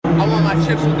I want my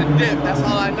chips with the dip. That's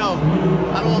all I know.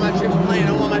 I don't want my chips plain.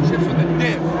 I want my chips with the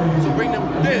dip. So bring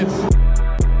them dips.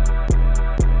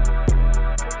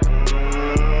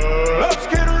 Let's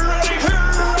get ready to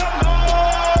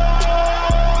rumble!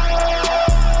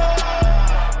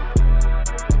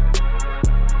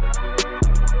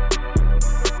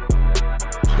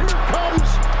 Here comes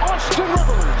Austin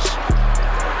Rivers.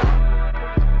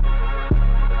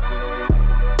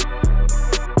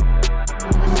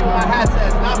 You see what my hat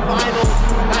says? Not finals,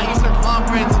 not Eastern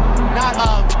Conference, not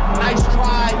nice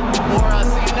try, or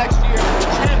see you next year.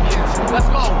 Champions. Let's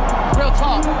go. Real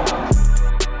talk.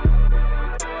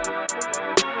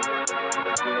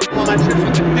 I want my chips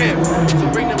with the dip. So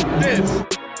bring them dips.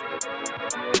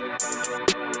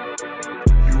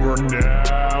 You are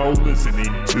now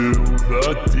listening to The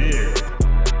Dip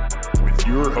with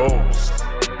your hosts,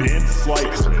 Ben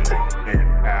Slikerman and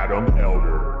Adam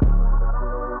Elder.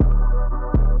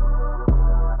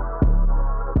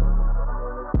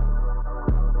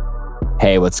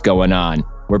 Hey, what's going on?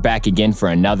 We're back again for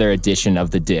another edition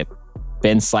of The Dip.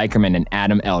 Ben Slikerman and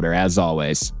Adam Elder, as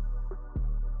always.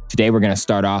 Today, we're going to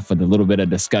start off with a little bit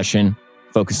of discussion,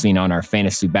 focusing on our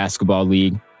fantasy basketball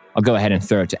league. I'll go ahead and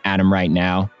throw it to Adam right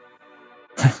now.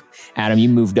 Adam, you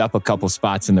moved up a couple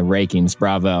spots in the rankings.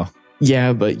 Bravo.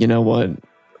 Yeah, but you know what?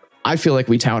 I feel like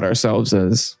we tout ourselves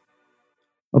as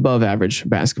above average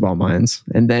basketball minds.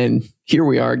 And then here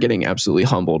we are getting absolutely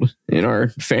humbled in our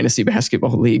fantasy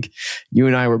basketball league. You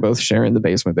and I were both sharing the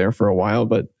basement there for a while,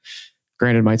 but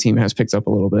granted, my team has picked up a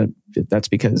little bit. That's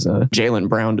because Jaylen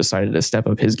Brown decided to step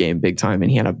up his game big time,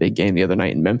 and he had a big game the other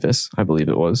night in Memphis, I believe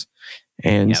it was.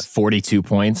 And Yeah, 42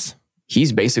 points.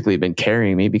 he's basically been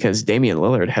carrying me because Damian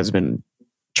Lillard has been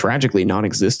tragically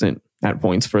non-existent at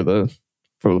points for the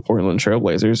Portland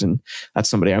Trailblazers, and that's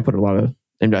somebody I put a lot of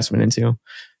investment into.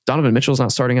 Donovan Mitchell's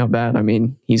not starting out bad. I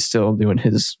mean, he's still doing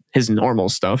his normal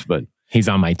stuff, but He's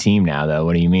on my team now, though.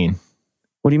 What do you mean?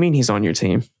 what do you mean he's on your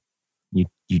team?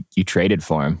 You traded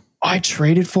for him. I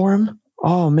traded for him?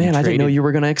 Oh man, I didn't know traded- you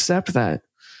were going to accept that.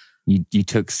 You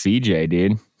took CJ,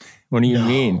 dude. What do you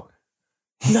mean?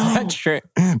 No. That trade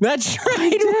went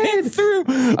through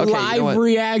you know live what?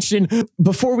 reaction.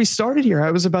 Before we started here,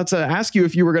 I was about to ask you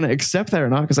if you were going to accept that or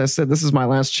not, because I said this is my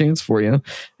last chance for you.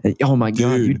 And, oh my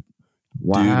God. Dude.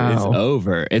 Wow. Dude, it's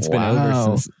over. It's been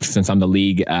Wow. over since I'm the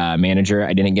league manager.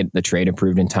 I didn't get the trade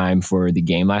approved in time for the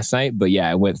game last night, but yeah,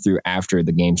 I went through after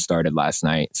the game started last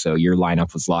night. So your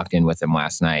lineup was locked in with him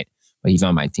last night, but he's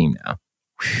on my team now.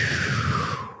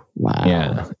 Wow.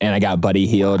 Yeah, and I got Buddy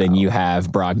Hield, and you have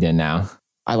Brogdon now.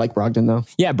 I like Brogdon though.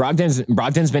 Yeah,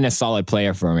 Brogdon's been a solid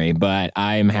player for me, but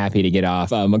I'm happy to get off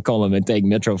McCollum and take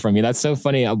Mitchell from you. That's so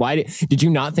funny. Why did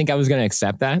you not think I was going to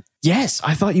accept that? Yes,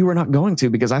 I thought you were not going to,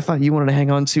 because I thought you wanted to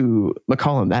hang on to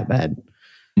McCollum that bad.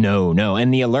 No.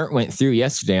 And the alert went through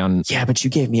yesterday on. Yeah, but you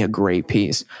gave me a great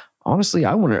piece. Honestly,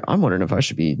 I'm wondering if I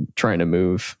should be trying to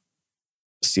move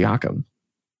Siakam.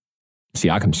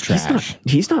 Siakam's trash.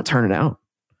 He's not turning out.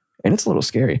 And it's a little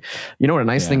scary. You know what a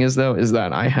nice thing is, though, is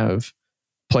that I have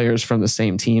players from the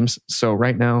same teams. So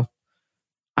right now,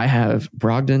 I have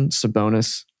Brogdon,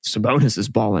 Sabonis. Sabonis is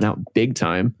balling out big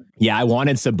time. Yeah, I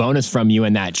wanted Sabonis from you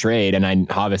in that trade, and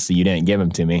obviously you didn't give him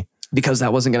to me. Because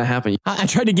that wasn't going to happen. I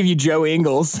tried to give you Joe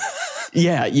Ingles.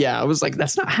 Yeah. I was like,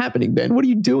 that's not happening, Ben. What are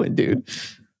you doing, dude?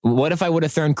 What if I would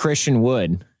have thrown Christian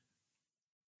Wood?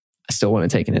 I still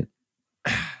wouldn't have taken it.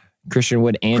 Christian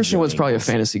Wood and Christian Joe Wood's probably a Ingles.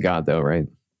 fantasy god, though, right?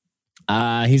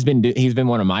 He's been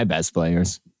one of my best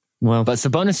players. Well, But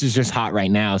Sabonis is just hot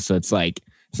right now, so it's like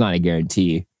it's not a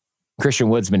guarantee. Christian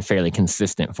Wood's been fairly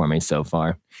consistent for me so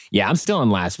far. Yeah, I'm still in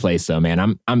last place though,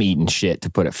 man. I'm eating shit, to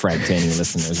put it frank to any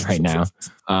listeners right now.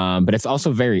 But it's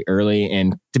also very early,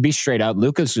 and to be straight up,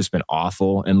 Luka's just been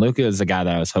awful. And Luka is the guy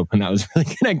that I was hoping that was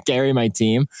really gonna carry my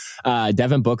team.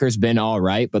 Devin Booker's been all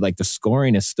right, but like the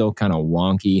scoring is still kind of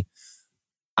wonky.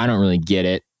 I don't really get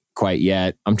it quite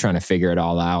yet. I'm trying to figure it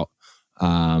all out.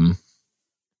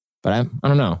 But I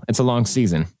don't know. It's a long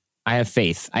season. I have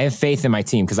faith. I have faith in my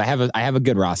team because I have a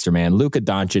good roster, man. Luka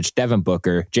Doncic, Devin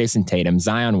Booker, Jason Tatum,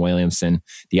 Zion Williamson,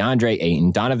 DeAndre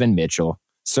Ayton, Donovan Mitchell,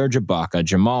 Serge Ibaka,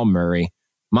 Jamal Murray,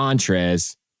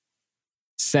 Montrez,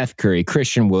 Seth Curry,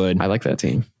 Christian Wood. I like that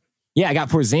team. Yeah, I got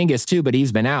Porzingis too, but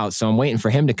he's been out, so I'm waiting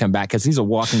for him to come back because he's a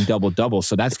walking double-double,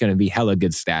 so that's going to be hella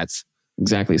good stats.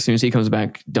 Exactly. As soon as he comes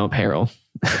back, dump Harrell.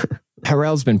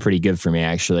 Harrell's been pretty good for me,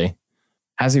 actually.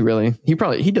 Has he really?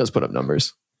 He does put up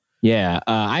numbers. Yeah,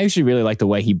 I actually really like the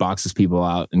way he boxes people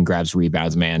out and grabs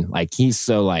rebounds, man. Like he's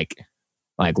so like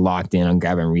locked in on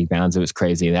grabbing rebounds. It was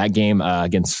crazy. That game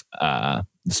against the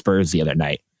Spurs the other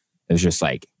night, it was just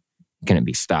like couldn't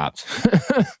be stopped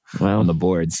Well, on the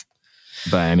boards.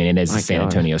 But I mean, it is My the San God.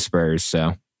 Antonio Spurs,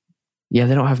 so Yeah,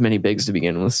 they don't have many bigs to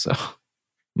begin with, so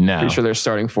no. pretty sure their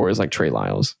starting four is like Trey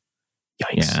Lyles.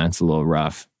 Yikes. Yeah, it's a little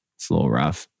rough.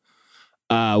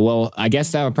 Well, I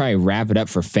guess that would probably wrap it up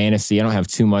for fantasy. I don't have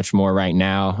too much more right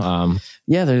now.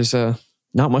 Yeah, there's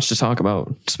not much to talk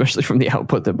about, especially from the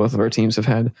output that both of our teams have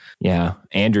had. Yeah,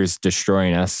 Andrew's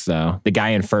destroying us. So the guy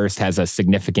in first has a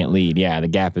significant lead. Yeah, the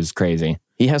gap is crazy.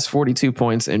 He has 42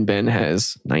 points and Ben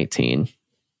has 19.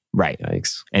 Right.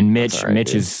 Yikes. And That's all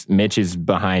right, Mitch is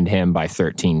behind him by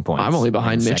 13 points. I'm only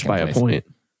behind in Mitch second by place. a point.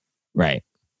 Right.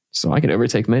 So I could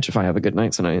overtake Mitch if I have a good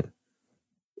night tonight.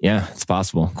 Yeah, it's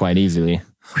possible quite easily.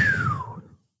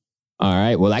 All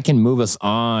right. Well, that can move us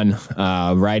on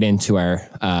right into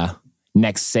our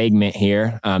next segment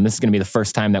here. This is going to be the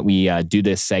first time that we do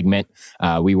this segment.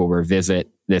 We will revisit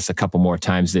this a couple more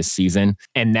times this season.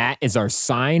 And that is our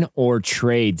sign or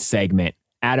trade segment.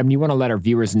 Adam, you want to let our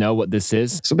viewers know what this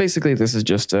is? So basically, this is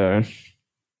just a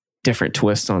different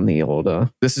twist on the old,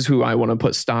 this is who I want to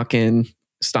put stock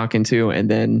into, and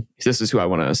then this is who I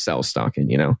want to sell stock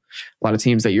in, a lot of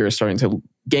teams that you're starting to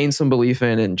gain some belief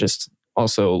in and just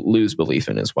also lose belief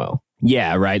in as well.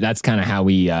 Yeah, right. That's kind of how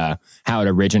how it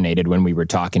originated when we were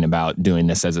talking about doing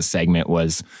this as a segment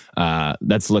was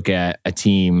let's look at a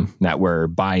team that we're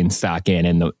buying stock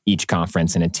in each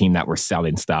conference and a team that we're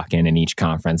selling stock in each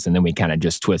conference. And then we kind of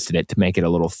just twisted it to make it a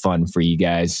little fun for you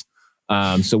guys.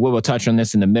 So we'll touch on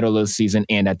this in the middle of the season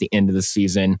and at the end of the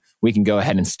season. We can go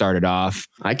ahead and start it off.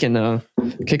 I can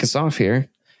kick us off here.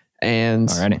 And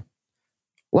All right.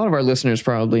 a lot of our listeners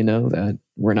probably know that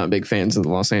we're not big fans of the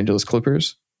Los Angeles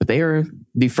Clippers, but they are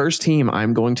the first team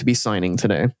I'm going to be signing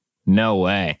today. No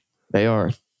way. They are.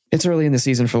 It's early in the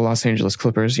season for the Los Angeles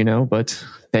Clippers, but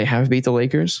they have beat the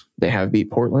Lakers. They have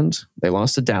beat Portland. They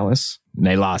lost to Dallas.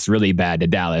 They lost really bad to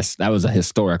Dallas. That was a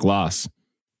historic loss.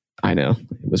 I know.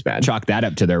 It was bad. Chalk that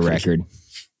up to their record.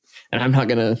 And I'm not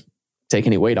going to take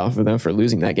any weight off of them for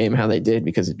losing that game how they did,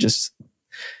 because it just,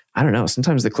 I don't know.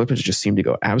 Sometimes the Clippers just seem to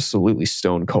go absolutely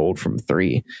stone cold from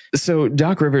three. So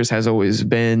Doc Rivers has always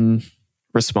been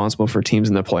responsible for teams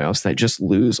in the playoffs that just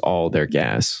lose all their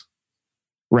gas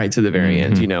right to the very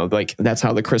end. Like that's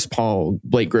how the Chris Paul,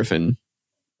 Blake Griffin,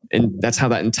 and that's how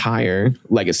that entire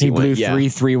legacy He blew went. Yeah,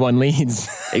 3-3-1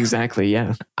 leads. exactly.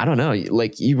 Yeah. I don't know.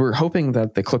 Like you were hoping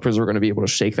that the Clippers were going to be able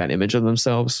to shake that image of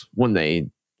themselves when they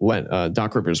let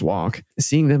Doc Rivers walk.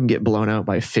 Seeing them get blown out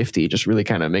by 50 just really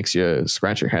kind of makes you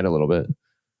scratch your head a little bit,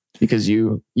 because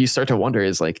you start to wonder,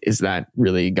 is that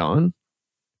really gone?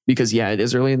 Because yeah, it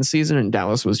is early in the season and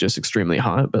Dallas was just extremely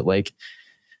hot, but like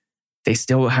they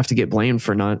still have to get blamed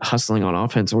for not hustling on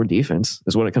offense or defense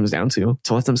is what it comes down to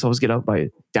let themselves get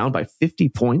down by 50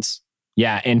 points.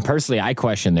 Yeah. And personally, I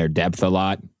question their depth a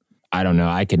lot. I don't know.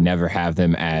 I could never have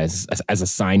them as a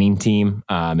signing team.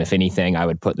 If anything, I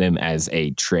would put them as a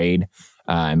trade,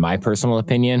 in my personal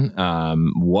opinion.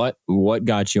 What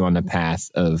got you on the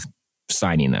path of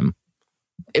signing them?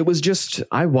 It was just,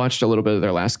 I watched a little bit of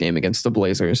their last game against the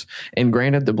Blazers. And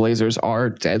granted, the Blazers are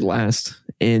dead last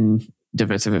in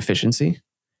defensive efficiency.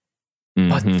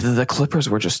 But the Clippers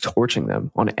were just torching them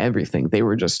on everything. They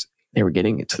were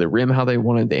getting it to the rim how they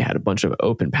wanted. They had a bunch of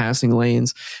open passing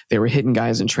lanes. They were hitting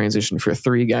guys in transition for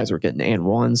three. Guys were getting and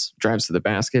ones, drives to the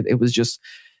basket. It was just,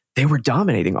 they were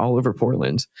dominating all over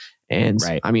Portland. And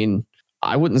right. I mean,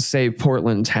 I wouldn't say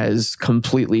Portland has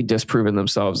completely disproven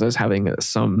themselves as having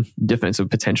some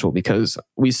defensive potential, because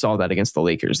we saw that against the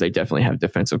Lakers. They definitely have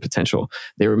defensive potential.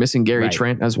 They were missing Gary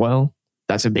Trent as well.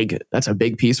 That's a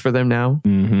big piece for them now.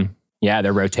 Mm-hmm. Yeah,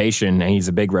 their rotation. He's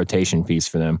a big rotation piece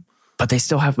for them. But they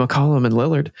still have McCollum and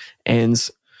Lillard. And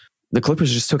the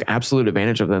Clippers just took absolute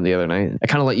advantage of them the other night. I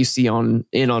kind of let you see on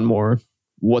more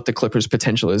what the Clippers'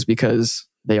 potential is, because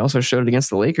they also showed it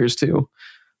against the Lakers too.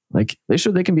 Like they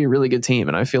showed they can be a really good team.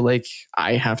 And I feel like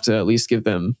I have to at least give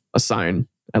them a sign,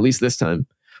 at least this time.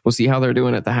 We'll see how they're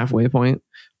doing at the halfway point.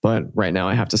 But right now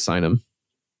I have to sign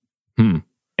them.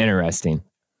 Interesting.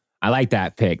 I like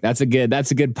that pick. That's a good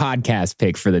podcast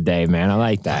pick for the day, man. I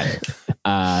like that.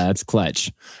 That's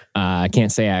clutch. I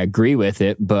can't say I agree with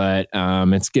it, but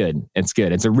it's good. It's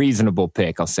good. It's a reasonable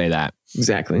pick. I'll say that.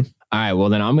 Exactly. All right. Well,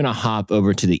 then I'm going to hop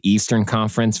over to the Eastern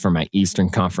Conference for my Eastern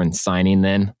Conference signing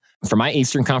then. For my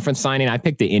Eastern Conference signing, I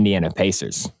picked the Indiana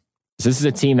Pacers. So this is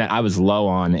a team that I was low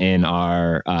on in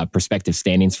our prospective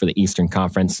standings for the Eastern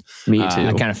Conference. Me too.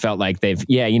 I kind of felt like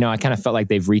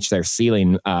they've reached their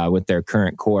ceiling with their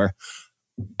current core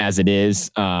as it is.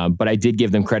 But I did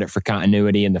give them credit for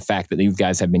continuity and the fact that these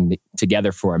guys have been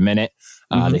together for a minute.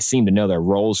 They seem to know their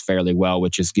roles fairly well,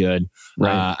 which is good.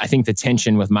 Right. I think the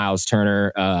tension with Miles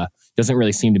Turner doesn't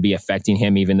really seem to be affecting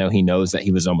him, even though he knows that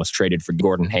he was almost traded for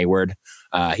Gordon Hayward.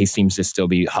 He seems to still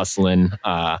be hustling.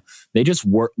 They just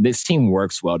work. This team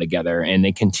works well together, and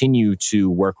they continue to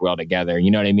work well together.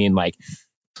 You know what I mean? Like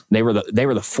they were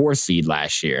the 4 seed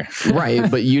last year, right?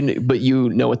 But you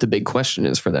know what the big question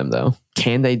is for them, though.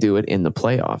 Can they do it in the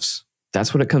playoffs?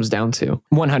 That's what it comes down to.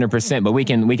 100%. But we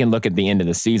can look at the end of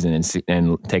the season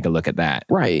and take a look at that.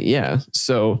 Right. Yeah.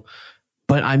 So,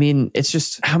 but I mean, it's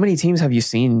just, how many teams have you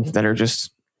seen that are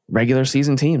just regular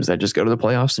season teams that just go to the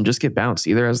playoffs and just get bounced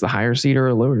either as the higher seed or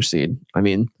a lower seed? I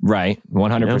mean, right.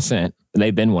 100%. You know?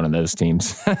 They've been one of those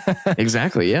teams.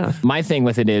 Exactly. Yeah. My thing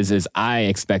with it is I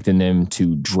expected them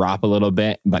to drop a little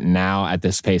bit, but now at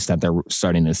this pace that they're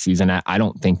starting this season at, I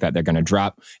don't think that they're going to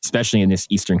drop, especially in this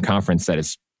Eastern Conference that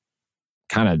is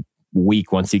kind of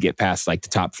weak once you get past like the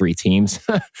top 3 teams,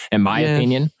 in my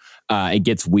opinion. It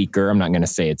gets weaker. I'm not going to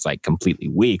say it's like completely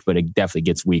weak, but it definitely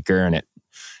gets weaker, and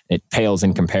it pales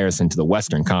in comparison to the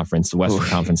Western Conference. The Western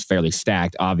Conference fairly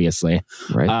stacked, obviously.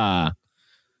 Right.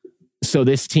 So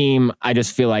this team, I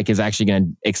just feel like is actually going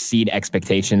to exceed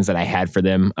expectations that I had for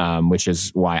them, which is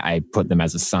why I put them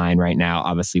as a sign right now.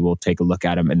 Obviously, we'll take a look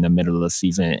at them in the middle of the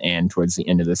season and towards the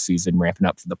end of the season, ramping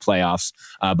up for the playoffs.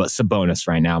 But Sabonis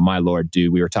right now, my Lord,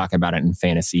 dude, we were talking about it in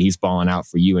fantasy. He's balling out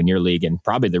for you in your league, and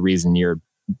probably the reason you're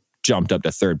jumped up to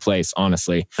 3rd place,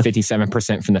 honestly.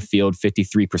 57% from the field,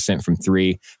 53% from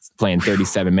 3, playing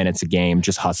 37 minutes a game,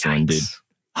 just hustling, dude.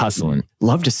 Hustling.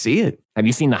 Love to see it. Have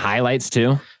you seen the highlights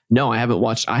too? No, I haven't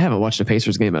watched the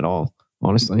Pacers game at all,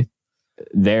 honestly.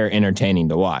 They're entertaining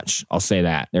to watch. I'll say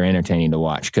that. They're entertaining to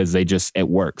watch because it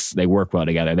works. They work well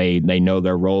together. They know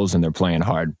their roles and they're playing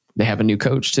hard. They have a new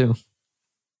coach too.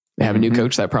 They have a new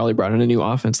coach that probably brought in a new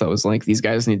offense that was like, these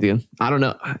guys need to, I don't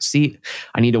know. See,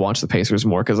 I need to watch the Pacers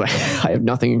more because I have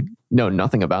nothing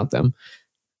about them.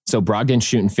 So Brogdon's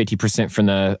shooting 50% from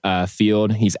the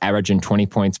field. He's averaging 20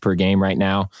 points per game right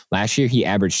now. Last year, he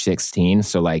averaged 16.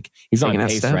 So like he's on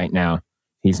pace right now.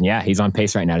 He's on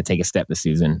pace right now to take a step this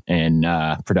season in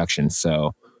production.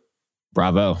 So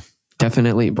bravo.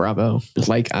 Definitely bravo.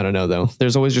 Like, I don't know though.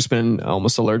 There's always just been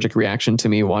almost allergic reaction to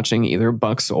me watching either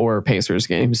Bucks or Pacers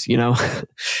games, you know?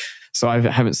 So I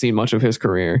haven't seen much of his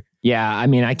career. Yeah, I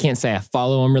mean, I can't say I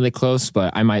follow him really close,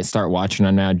 but I might start watching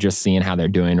them now, just seeing how they're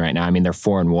doing right now. I mean, they're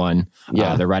 4-1.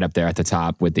 Yeah, they're right up there at the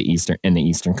top with the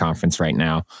Eastern Conference right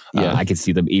now. Yeah, I could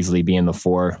see them easily being the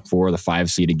 4 or the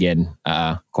 5 seed again.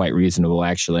 Quite reasonable,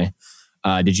 actually.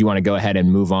 Did you want to go ahead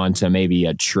and move on to maybe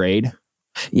a trade?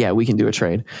 Yeah, we can do a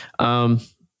trade.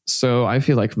 So I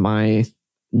feel like my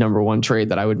number one trade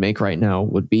that I would make right now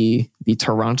would be the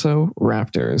Toronto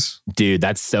Raptors. Dude,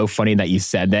 that's so funny that you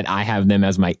said that. I have them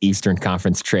as my Eastern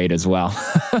Conference trade as well.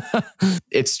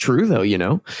 It's true though, you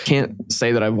know. Can't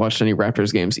say that I've watched any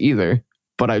Raptors games either,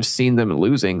 but I've seen them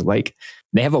losing. Like,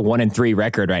 they have a 1-3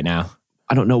 record right now.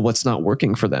 I don't know what's not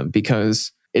working for them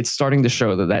because it's starting to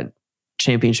show that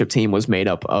championship team was made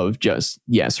up of just,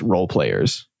 role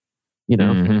players, you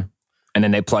know. Mm-hmm. And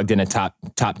then they plugged in a top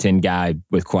 10 guy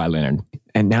with Kawhi Leonard.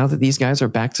 And now that these guys are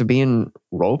back to being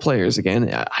role players again,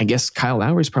 I guess Kyle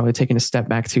Lowry's probably taking a step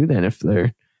back too then if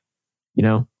they're, you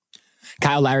know.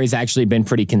 Kyle Lowry's actually been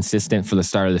pretty consistent for the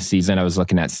start of the season. I was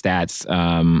looking at stats.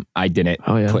 I didn't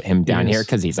put him down here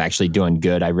because he's actually doing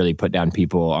good. I really put down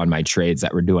people on my trades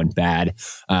that were doing bad.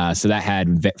 So that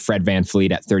had Fred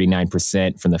VanVleet at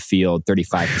 39% from the field,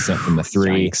 35% from the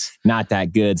 3. Yikes. Not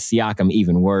that good. Siakam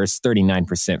even worse,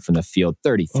 39% from the field,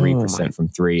 33% from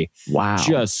 3. Wow.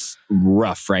 Just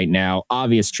rough right now.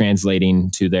 Obvious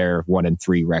translating to their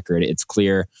 1-3 record. It's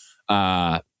clear.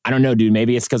 I don't know, dude.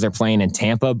 Maybe it's because they're playing in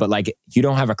Tampa, but like you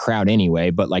don't have a crowd anyway.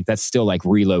 But like that's still like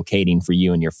relocating for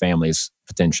you and your families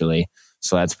potentially.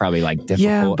 So that's probably like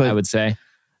difficult, I would say.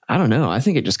 I don't know. I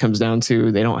think it just comes down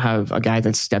to they don't have a guy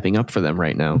that's stepping up for them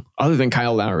right now, other than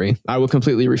Kyle Lowry. I will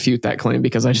completely refute that claim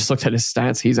because I just looked at his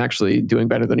stats. He's actually doing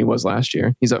better than he was last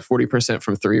year. He's at 40%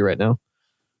 from 3 right now.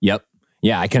 Yep.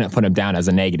 Yeah, I couldn't put him down as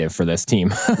a negative for this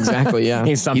team. Exactly, yeah.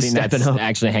 He's that's up.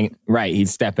 Actually hanging right.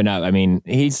 He's stepping up. I mean,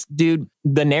 the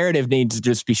narrative needs to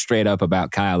just be straight up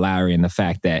about Kyle Lowry and the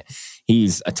fact that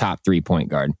he's a top 3 point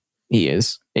guard. He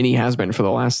is. And he has been for the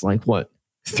last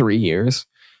 3 years.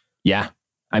 Yeah.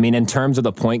 I mean, in terms of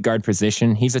the point guard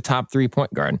position, he's a top 3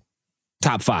 point guard.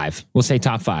 Top 5. We'll say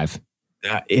top 5.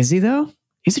 Is he though?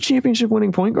 He's a championship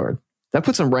winning point guard. That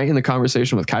puts him right in the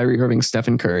conversation with Kyrie Irving,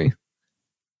 Stephen Curry.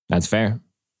 That's fair.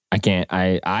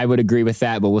 I would agree with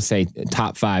that, but we'll say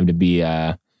top 5 to be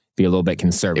a little bit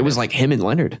conservative. It was like him and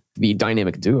Leonard, the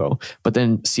dynamic duo. But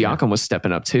then Siakam was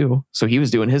stepping up too. So he was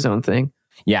doing his own thing.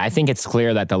 Yeah, I think it's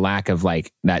clear that the lack of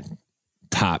like that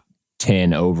top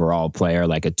 10 overall player,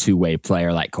 like a two-way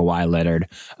player like Kawhi Leonard,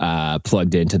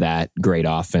 plugged into that great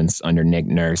offense under Nick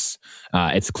Nurse.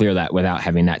 It's clear that without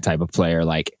having that type of player,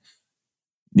 like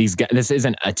these guys, this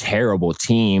isn't a terrible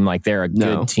team. Like they're a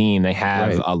good team. They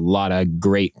have a lot of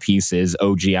great pieces.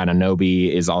 OG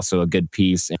Anunoby is also a good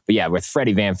piece. But yeah, with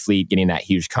Freddie VanVleet getting that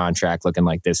huge contract looking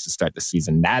like this to start the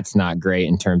season, that's not great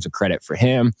in terms of credit for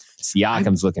him.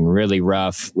 Siakam's looking really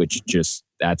rough, which just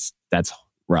that's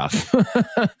rough.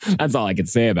 That's all I could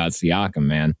say about Siakam,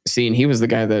 man. See, and he was the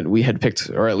guy that we had picked,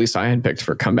 or at least I had picked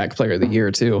for comeback player of the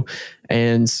year too.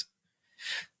 And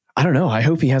I don't know. I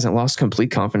hope he hasn't lost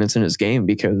complete confidence in his game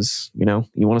because, you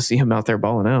want to see him out there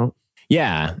balling out.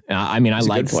 Yeah. I mean, I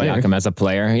like Siakam as a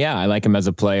player. Yeah, I like him as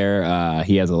a player.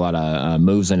 He has a lot of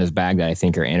moves in his bag that I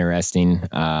think are interesting.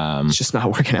 It's just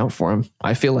not working out for him.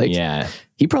 I feel like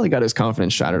he probably got his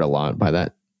confidence shattered a lot by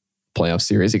that playoff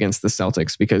series against the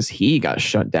Celtics because he got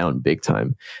shut down big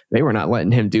time. They were not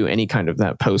letting him do any kind of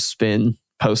that post spin,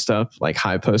 post up, like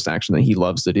high post action that he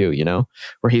loves to do,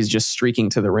 where he's just streaking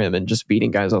to the rim and just beating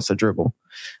guys off the dribble.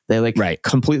 They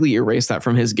completely erased that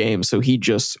from his game. So he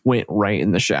just went right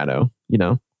in the shadow,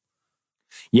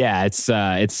 Yeah, it's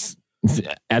as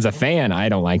a fan, I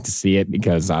don't like to see it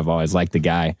because I've always liked the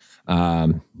guy,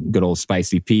 good old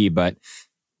Spicy P, but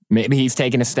maybe he's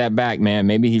taking a step back, man.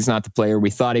 Maybe he's not the player we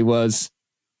thought he was.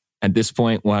 At this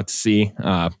point, we'll have to see.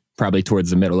 Probably towards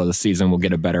the middle of the season, we'll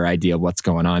get a better idea of what's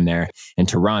going on there in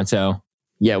Toronto.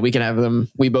 Yeah, we can have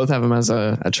them. We both have them as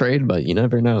a trade, but you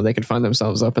never know. They could find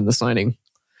themselves up in the signing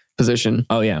position.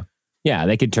 Oh, yeah. Yeah,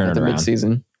 they could turn it around.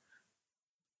 Mid-season.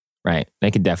 Right. They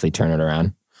could definitely turn it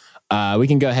around. We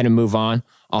can go ahead and move on.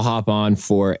 I'll hop on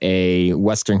for a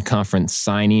Western Conference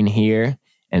signing here,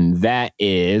 and that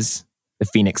is the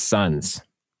Phoenix Suns.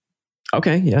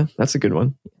 Okay, yeah, that's a good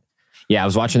one. Yeah, I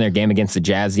was watching their game against the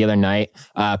Jazz the other night.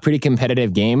 Pretty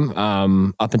competitive game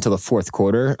up until the fourth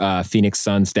quarter. Phoenix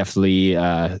Suns definitely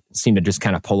seemed to just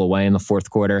kind of pull away in the fourth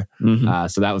quarter. Mm-hmm.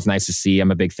 So that was nice to see.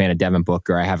 I'm a big fan of Devin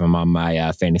Booker. I have him on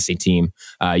my fantasy team.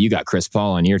 You got Chris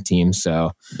Paul on your team.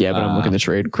 So yeah, but I'm looking to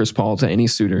trade Chris Paul to any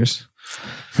suitors.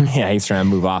 Yeah, he's trying to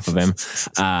move off of him.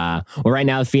 Well, right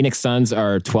now, the Phoenix Suns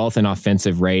are 12th in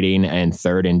offensive rating and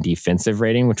 3rd in defensive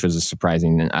rating, which was a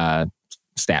surprising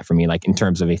stat for me, like in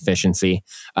terms of efficiency.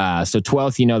 So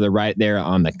 12th, they're right there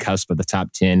on the cusp of the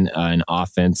top 10 in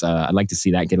offense. I'd like to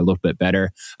see that get a little bit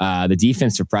better. The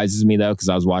defense surprises me, though, because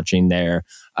I was watching their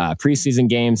preseason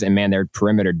games, and man, their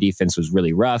perimeter defense was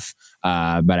really rough.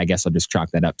 But I guess I'll just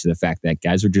chalk that up to the fact that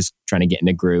guys are just trying to get in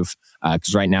a groove,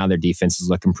 because right now their defense is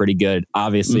looking pretty good.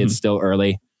 Obviously, It's still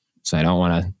early, so I don't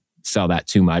want to sell that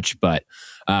too much, but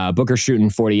Booker shooting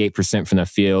 48% from the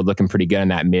field, looking pretty good in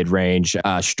that mid-range,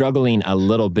 struggling a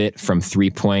little bit from the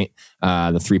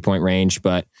 3-point range,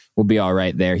 but we'll be all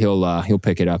right there. He'll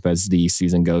pick it up as the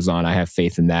season goes on. I have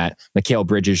faith in that. Mikal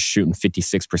Bridges shooting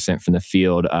 56% from the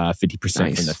field,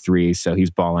 50% from the three, so he's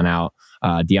balling out.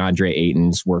 DeAndre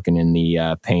Ayton's working in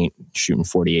the paint, shooting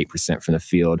 48% from the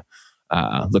field,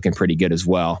 looking pretty good as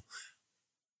well.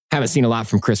 Haven't seen a lot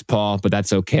from Chris Paul, but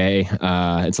that's okay.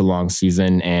 It's a long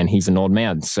season, and he's an old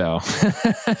man, so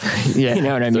yeah, you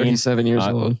know what I mean. 37 years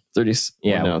old,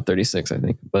 36, I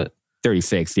think, but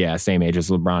 36, yeah, same age as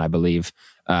LeBron, I believe.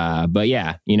 But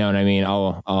yeah, you know what I mean.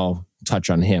 I'll touch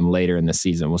on him later in the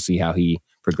season. We'll see how he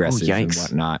progresses and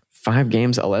whatnot. 5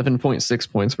 games,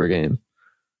 11.6 points per game.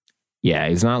 Yeah,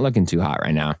 he's not looking too hot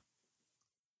right now,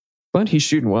 but he's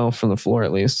shooting well from the floor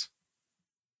at least.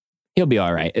 He'll be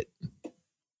all right.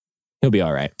 He'll be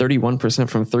all right. 31%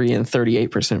 from 3 and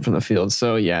 38% from the field.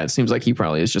 So yeah, it seems like he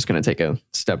probably is just going to take a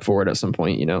step forward at some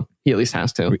point. He at least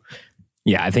has to.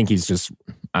 Yeah, I think he's just,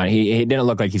 he didn't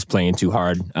look like he's playing too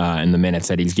hard in the minutes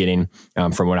that he's getting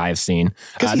from what I've seen.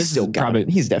 Because he's still got it.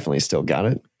 He's definitely still got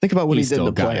it. Think about what he did in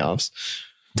the playoffs.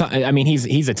 I mean,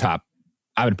 he's a top,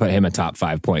 I would put him a top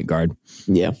 5 point guard.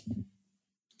 Yeah.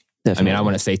 Definitely. I mean, I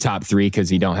want to say top 3 because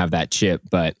he don't have that chip,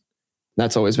 but.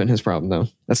 That's always been his problem though.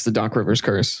 That's the Doc Rivers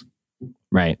curse.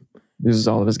 Right. Loses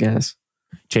all of his gas.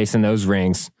 Chasing those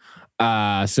rings.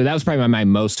 So that was probably my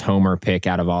most homer pick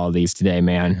out of all of these today,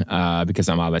 man, because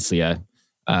I'm obviously a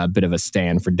bit of a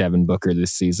stand for Devin Booker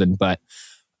this season. But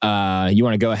you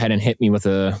want to go ahead and hit me with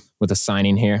a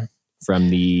signing here from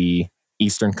the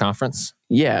Eastern Conference?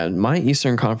 Yeah, my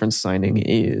Eastern Conference signing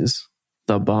is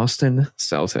the Boston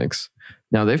Celtics.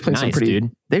 Now they've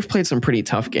played some pretty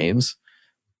tough games,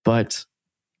 but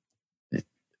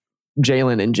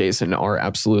Jalen and Jason are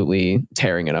absolutely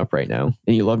tearing it up right now.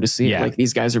 And you love to see it. Like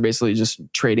these guys are basically just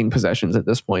trading possessions at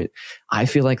this point. I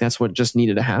feel like that's what just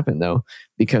needed to happen though,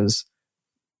 because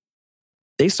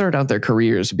they started out their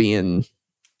careers being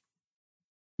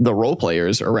the role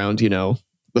players around,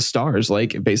 the stars,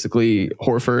 like basically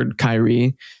Horford,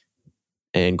 Kyrie,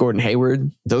 and Gordon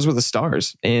Hayward. Those were the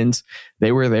stars, and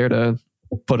they were there to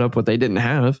put up what they didn't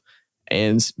have.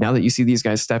 And now that you see these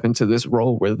guys step into this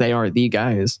role where they are the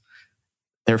guys,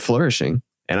 they're flourishing.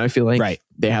 And I feel like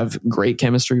they have great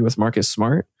chemistry with Marcus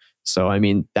Smart. So, I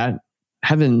mean,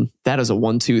 having that as a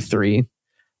 1-2-3,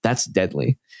 that's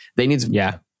deadly. They need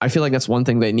to, I feel like that's one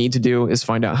thing they need to do is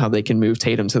find out how they can move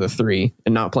Tatum to the 3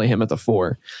 and not play him at the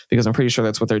 4, because I'm pretty sure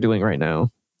that's what they're doing right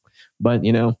now. But,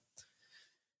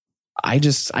 I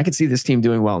could see this team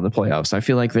doing well in the playoffs. I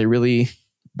feel like they really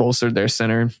bolstered their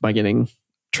center by getting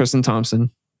Tristan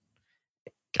Thompson.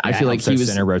 I feel like he was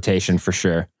center rotation for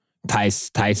sure.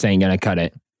 Tice ain't gonna cut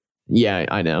it. Yeah,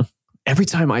 I know. Every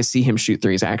time I see him shoot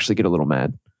threes, I actually get a little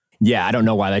mad. Yeah, I don't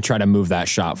know why they try to move that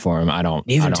shot for him. I don't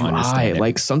understand it.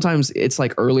 Like sometimes it's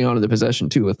like early on in the possession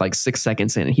too, with like 6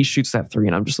 seconds in, and he shoots that 3,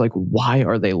 and I'm just like, why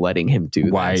are they letting him do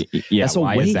that? Why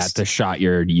is that the shot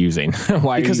you're using?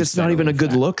 Because it's not even a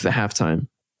good look. The halftime.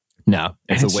 No,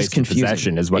 it's a waste of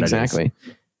possession, is what it is. Exactly.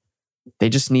 They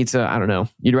just need to. I don't know.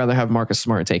 You'd rather have Marcus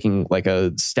Smart taking like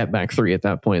a step back 3 at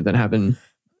that point than having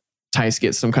Tice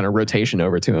get some kind of rotation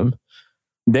over to him.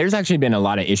 There's actually been a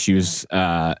lot of issues.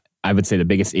 I would say the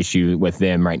biggest issue with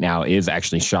them right now is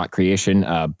actually shot creation.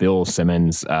 Bill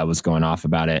Simmons was going off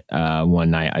about it one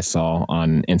night I saw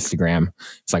on Instagram.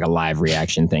 It's like a live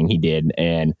reaction thing he did.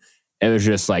 And it was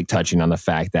just like touching on the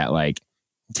fact that like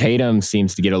Tatum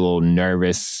seems to get a little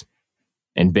nervous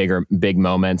in big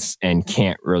moments and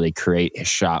can't really create his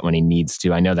shot when he needs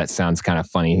to. I know that sounds kind of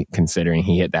funny considering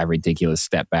he hit that ridiculous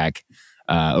step back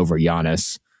over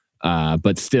Giannis.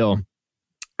 But still,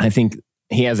 I think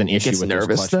he has an issue with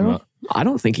nervous though. I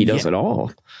don't think he does at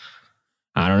all.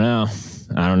 I don't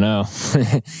know.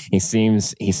 he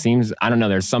seems, I don't know.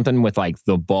 There's something with like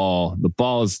the ball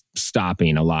is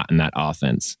stopping a lot in that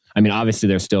offense. I mean, obviously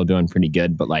they're still doing pretty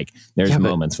good, but like there's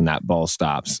moments when that ball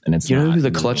stops and it's know who the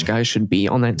clutch guy should be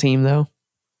on that team though?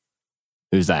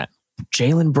 Who's that?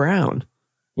 Jaylen Brown.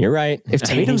 You're right. If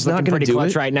Tatum's not going to do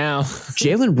it right now,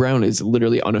 Jaylen Brown is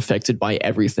literally unaffected by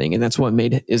everything, and that's what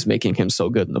is making him so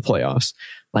good in the playoffs.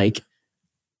 Like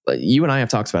you and I have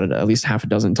talked about it at least half a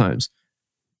dozen times.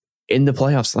 In the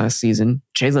playoffs last season,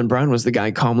 Jaylen Brown was the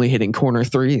guy calmly hitting corner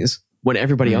threes when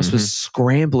everybody else was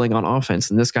scrambling on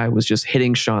offense, and this guy was just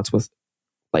hitting shots with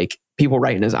like people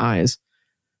right in his eyes.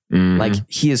 Like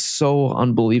he is so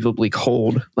unbelievably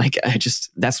cold. Like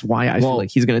that's why I feel like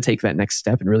he's going to take that next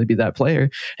step and really be that player.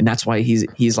 And that's why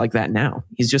he's like that now.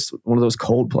 He's just one of those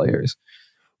cold players.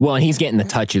 Well, and he's getting the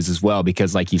touches as well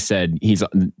because, like you said, he's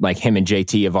like him and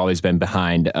JT have always been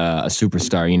behind a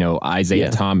superstar.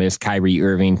 Isaiah Thomas, Kyrie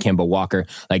Irving, Kemba Walker.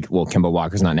 Kemba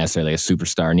Walker's not necessarily a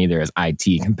superstar, neither is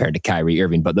IT compared to Kyrie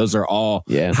Irving. But those are all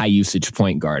high usage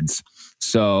point guards.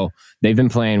 So they've been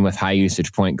playing with high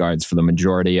usage point guards for the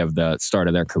majority of the start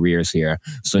of their careers here.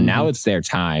 So now it's their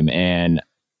time. And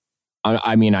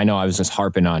I mean, I know I was just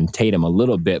harping on Tatum a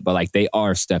little bit, but like they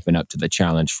are stepping up to the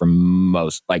challenge for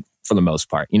the most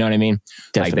part. You know what I mean?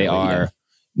 Definitely,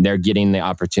 they're getting the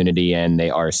opportunity and they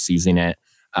are seizing it.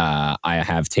 I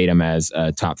have Tatum as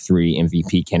a top 3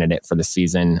 MVP candidate for the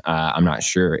season. I'm not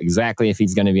sure exactly if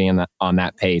he's going to be on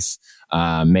that pace.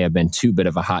 May have been too bit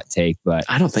of a hot take, but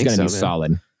I don't think it's going to be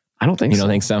solid. I don't think you don't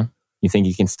think so? You think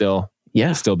you can still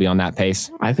be on that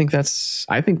pace? I think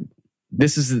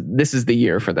this is the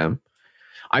year for them.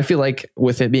 I feel like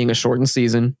with it being a shortened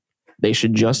season, they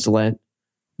should just let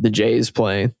the Jays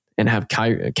play and have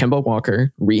Kemba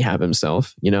Walker rehab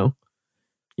himself,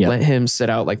 Let him sit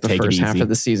out like the first half of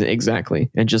the season. Exactly.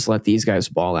 And just let these guys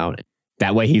ball out.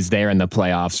 That way he's there in the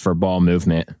playoffs for ball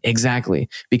movement. Exactly.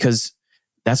 Because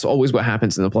that's always what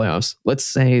happens in the playoffs. Let's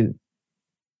say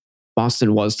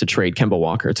Boston was to trade Kemba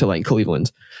Walker to like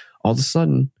Cleveland. All of a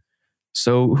sudden,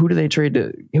 so who do they trade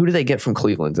to? Who do they get from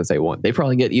Cleveland that they want? They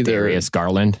probably get either Darius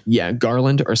Garland. Yeah,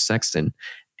 Garland or Sexton.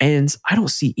 And I don't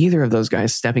see either of those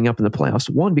guys stepping up in the playoffs.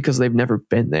 One, because they've never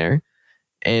been there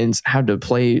and had to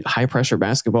play high pressure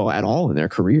basketball at all in their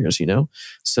careers,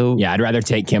 So yeah, I'd rather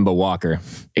take Kemba Walker.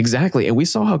 Exactly. And we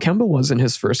saw how Kemba was in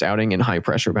his first outing in high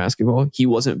pressure basketball. He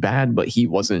wasn't bad, but he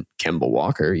wasn't Kemba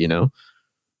Walker, No,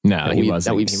 he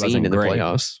wasn't. That we've seen in the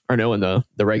playoffs. Or no, in the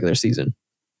regular season.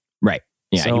 Right.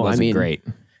 Yeah, so, he wasn't great.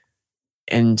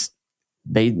 And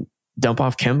they dump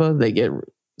off Kemba. They get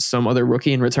some other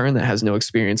rookie in return that has no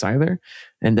experience either.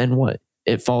 And then what?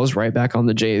 It falls right back on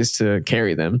the Jays to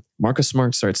carry them. Marcus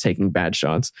Smart starts taking bad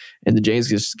shots, and the Jays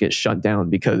just get shut down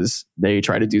because they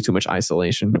try to do too much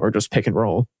isolation or just pick and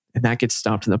roll. And that gets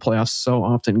stopped in the playoffs so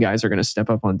often. Guys are going to step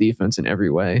up on defense in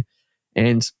every way.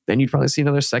 And then you'd probably see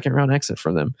another second round exit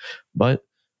from them. But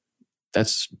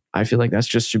I feel like that's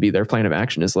just should be their plan of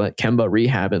action, is let Kemba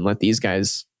rehab and let these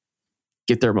guys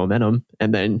get their momentum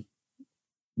and then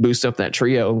boost up that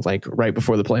trio like right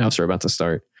before the playoffs are about to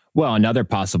start. Well, another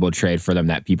possible trade for them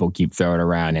that people keep throwing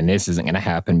around, and this isn't going to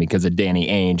happen because of Danny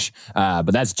Ainge,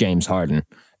 but that's James Harden.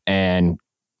 And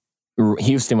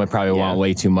Houston would probably want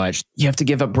way too much. You have to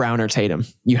give up Brown or Tatum.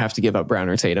 You have to give up Brown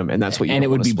or Tatum, and that's what you. And it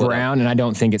would be Brown, and I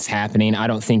don't think it's happening. I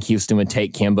don't think Houston would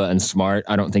take Kemba and Smart.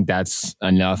 I don't think that's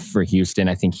enough for Houston.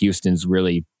 I think Houston's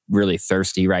really, really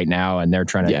thirsty right now, and they're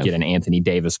trying to get an Anthony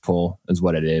Davis pull, is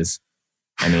what it is.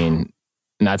 I mean,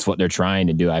 and that's what they're trying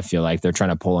to do. I feel like they're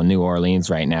trying to pull a New Orleans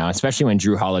right now, especially when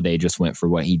Drew Holiday just went for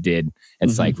what he did.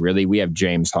 It's like, really, we have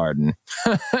James Harden.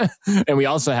 And we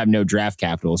also have no draft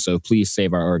capital. So please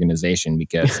save our organization,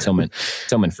 because Tillman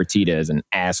Fertitta is an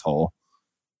asshole.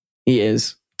 He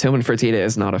is. Tillman Fertitta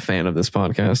is not a fan of this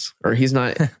podcast, or he's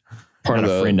not part of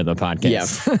a friend of the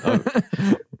podcast.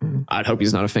 Yeah. I'd hope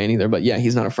he's not a fan either, but yeah,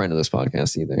 he's not a friend of this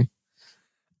podcast either.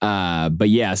 But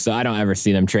yeah, so I don't ever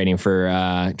see them trading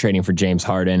for James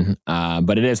Harden.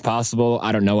 But it is possible.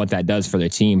 I don't know what that does for their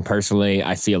team. Personally,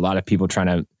 I see a lot of people trying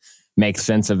to make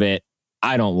sense of it.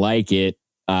 I don't like it.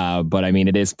 But I mean,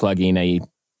 it is plugging a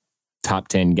top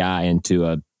 10 guy into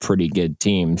a pretty good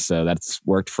team. So that's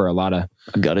worked for a lot of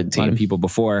people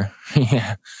before.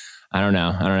 Yeah. I don't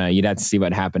know. You'd have to see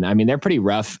what happened. I mean, they're pretty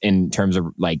rough in terms of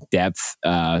like depth.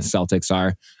 Celtics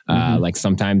are like,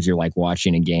 sometimes you're like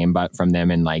watching a game from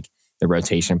them, and like the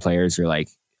rotation players are like,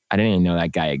 I didn't even know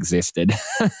that guy existed.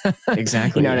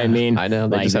 Exactly. You know what I mean? I know.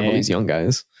 They just have all these young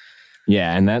guys.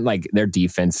 Yeah. And that, like, their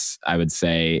defense, I would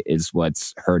say, is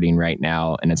what's hurting right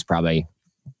now. And it's probably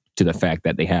to the fact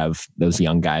that they have those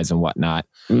young guys and whatnot.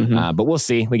 But we'll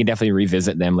see. We can definitely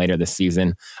revisit them later this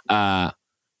season.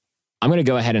 I'm going to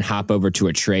go ahead and hop over to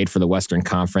a trade for the Western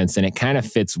Conference, and it kind of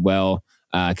fits well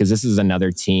because this is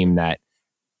another team that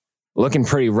looking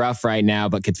pretty rough right now,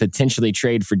 but could potentially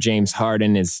trade for James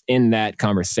Harden, is in that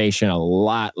conversation a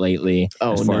lot lately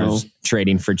as far as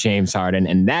trading for James Harden.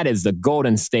 And that is the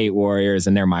Golden State Warriors,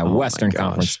 and they're my Western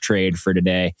Conference trade for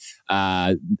today.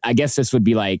 I guess this would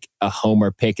be like a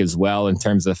homer pick as well, in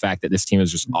terms of the fact that this team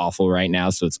is just awful right now.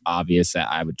 So it's obvious that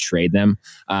I would trade them.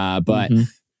 But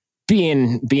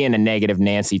being a negative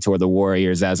Nancy toward the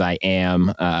Warriors as I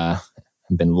am,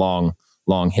 been long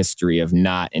history of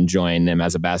not enjoying them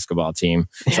as a basketball team.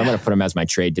 So I'm going to put them as my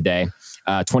trade today.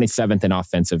 27th in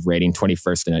offensive rating,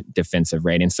 21st in defensive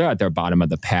rating. So at their bottom of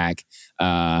the pack.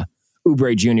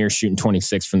 Oubre Jr. shooting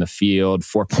 26 from the field,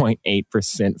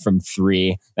 4.8% from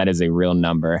three. That is a real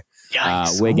number.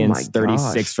 Wiggins,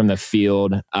 36 from the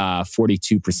field,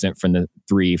 42% from the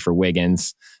three for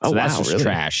Wiggins. So that's just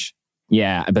trash.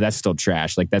 Yeah, but that's still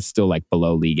trash. Like, that's still like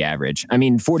below league average. I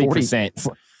mean, 40%.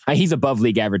 He's above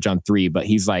league average on three, but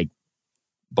he's like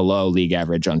below league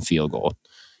average on field goal.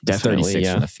 Definitely,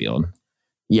 36 from the field.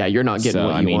 Yeah, you're not getting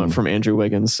what you want from Andrew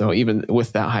Wiggins. So even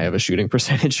with that high of a shooting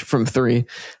percentage from three,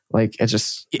 like,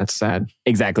 that's sad.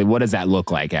 Exactly. What does that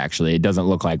look like, actually? It doesn't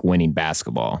look like winning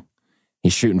basketball.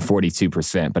 He's shooting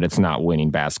 42%, but it's not winning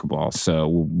basketball. So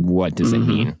what does it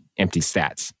mean? Empty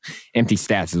stats. Empty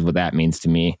stats is what that means to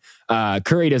me.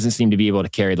 Curry doesn't seem to be able to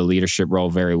carry the leadership role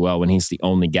very well when he's the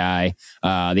only guy.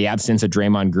 The absence of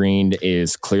Draymond Green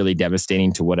is clearly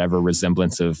devastating to whatever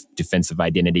resemblance of defensive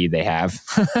identity they have.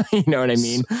 You know what I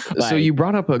mean? So you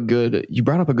brought up a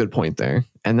good point there,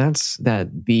 and that's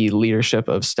that the leadership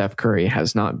of Steph Curry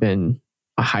has not been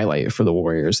a highlight for the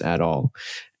Warriors at all.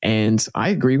 And I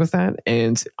agree with that.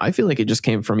 And I feel like it just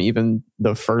came from even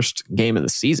the first game of the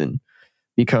season,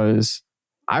 because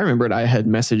I remembered I had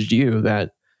messaged you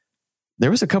that there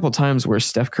was a couple times where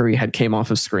Steph Curry had came off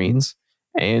of screens,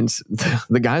 and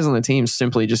the guys on the team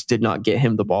simply just did not get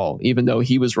him the ball. Even though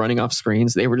he was running off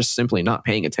screens, they were just simply not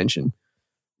paying attention.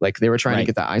 Like, they were trying to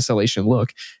get that isolation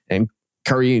look, and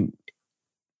Curry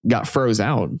got froze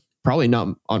out. Probably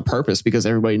not on purpose, because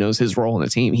everybody knows his role in the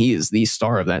team. He is the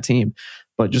star of that team.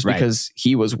 But just because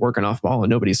he was working off ball and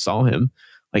nobody saw him,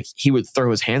 like, he would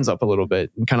throw his hands up a little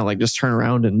bit and kind of like just turn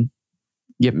around and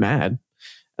get mad.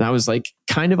 And I was like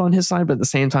kind of on his side, but at the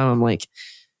same time, I'm like,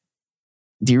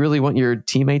 do you really want your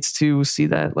teammates to see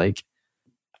that? Like,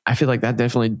 I feel like that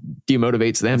definitely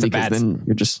demotivates them, because then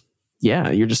you're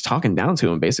just talking down to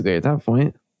him basically at that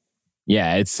point.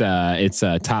 Yeah, it's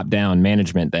top down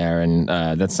management there, and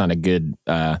that's not a good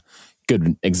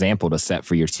good example to set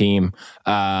for your team.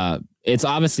 It's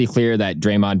obviously clear that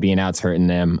Draymond being out's hurting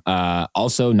them.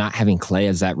 Also, not having Klay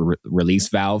as that release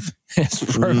valve is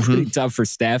pretty tough for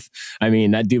Steph. I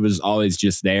mean, that dude was always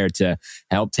just there to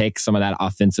help take some of that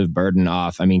offensive burden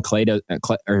off. I mean,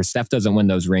 Steph doesn't win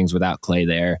those rings without Klay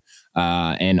there.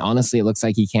 And honestly, it looks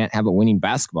like he can't have a winning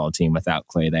basketball team without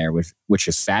Klay there, which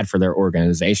is sad for their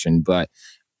organization. But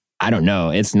I don't know.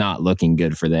 It's not looking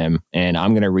good for them. And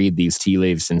I'm going to read these tea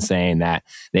leaves and saying that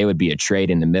they would be a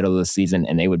trade in the middle of the season,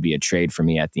 and they would be a trade for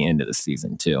me at the end of the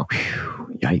season too.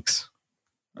 Yikes.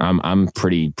 I'm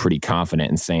pretty confident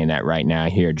in saying that right now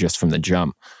here, just from the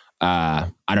jump.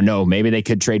 I don't know. Maybe they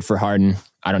could trade for Harden.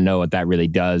 I don't know what that really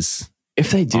does.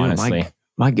 If they do, honestly.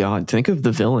 my God, think of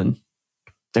the villain.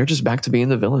 They're just back to being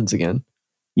the villains again.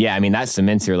 Yeah, I mean, that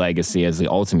cements your legacy as the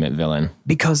ultimate villain.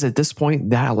 Because at this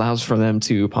point, that allows for them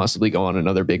to possibly go on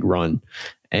another big run.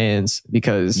 And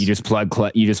because you just plug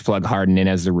Harden in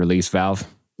as the release valve.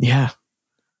 Yeah.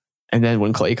 And then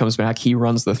when Klay comes back, he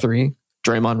runs the 3.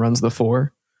 Draymond runs the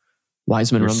 4.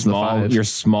 Wiseman runs the 5. You're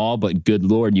small, but good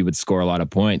Lord, you would score a lot of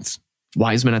points.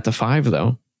 Wiseman at the 5,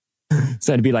 though.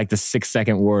 So it'd be like the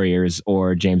 6-second Warriors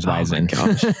or James Wiseman. Oh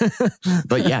my gosh.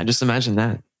 But yeah, just imagine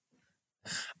that.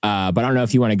 But I don't know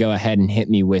if you want to go ahead and hit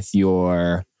me with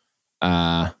your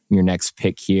next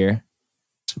pick here.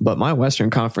 But my Western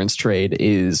Conference trade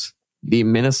is the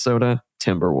Minnesota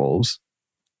Timberwolves.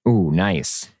 Ooh,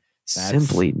 nice.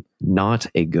 Simply not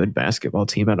a good basketball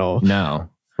team at all. No,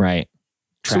 right.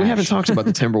 Trash. So we haven't talked about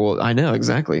the Timberwolves. I know,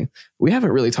 exactly. We haven't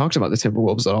really talked about the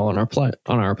Timberwolves at all on our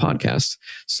podcast.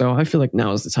 So I feel like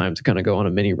now is the time to kind of go on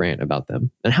a mini rant about them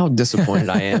and how disappointed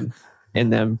I am in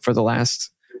them for the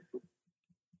last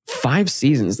 5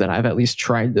 seasons that I've at least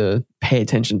tried to pay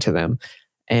attention to them.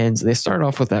 And they started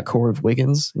off with that core of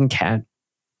Wiggins and Cat,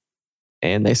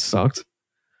 and they sucked.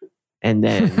 And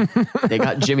then they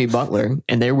got Jimmy Butler,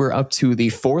 and they were up to the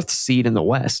 4th seed in the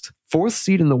West. 4th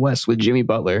seed in the West with Jimmy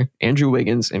Butler, Andrew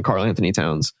Wiggins, and Karl Anthony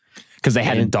Towns. Because they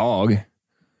had a dog.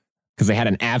 Because they had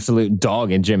an absolute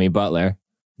dog in Jimmy Butler.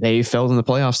 They fell in the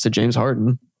playoffs to James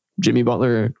Harden. Jimmy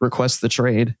Butler requests the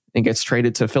trade and gets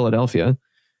traded to Philadelphia.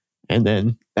 And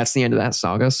then that's the end of that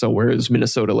saga. So where is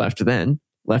Minnesota left then?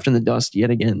 Left in the dust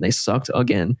yet again. They sucked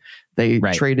again. They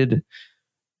traded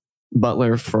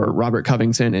Butler for Robert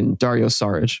Covington and Dario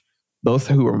Saric, both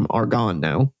who are gone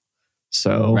now.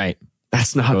 So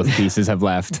that's not... Both pieces have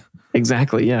left.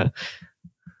 Exactly, yeah.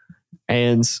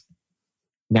 And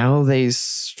now they,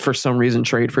 for some reason,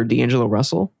 trade for D'Angelo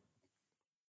Russell.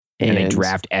 And they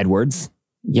draft Edwards.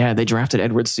 Yeah, they drafted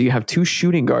Edwards. So you have 2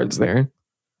 shooting guards there.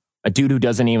 A dude who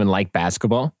doesn't even like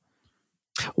basketball?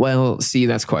 Well, see,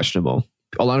 that's questionable.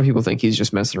 A lot of people think he's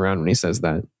just messing around when he says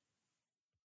that.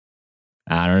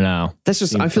 I don't know. That's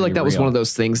just, I feel like that was one of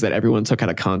those things that everyone took out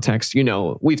of context. You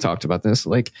know, we've talked about this.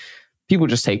 Like, people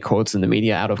just take quotes in the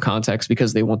media out of context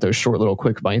because they want those short little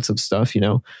quick bites of stuff, you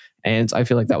know? And I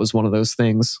feel like that was one of those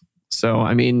things. So,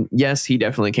 I mean, yes, he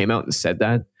definitely came out and said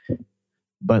that.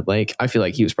 But, like, I feel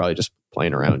like he was probably just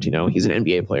playing around, you know? He's an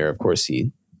NBA player. Of course,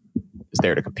 he is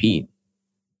there to compete.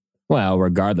 Well,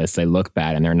 regardless, they look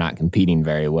bad and they're not competing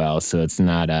very well. So it's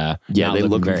not yeah, they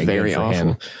look very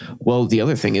awful. Him. Well, the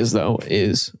other thing is though,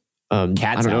 is Cat's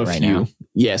I don't know out if right now.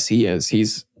 Yes, he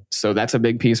is. So that's a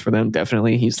big piece for them.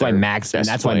 Definitely. That's why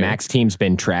Max team's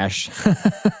been trash.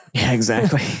 Yeah,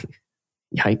 exactly.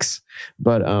 Yikes.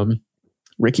 But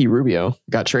Ricky Rubio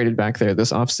got traded back there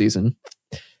this offseason.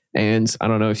 And I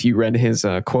don't know if you read his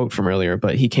quote from earlier,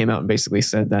 but he came out and basically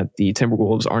said that the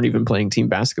Timberwolves aren't even playing team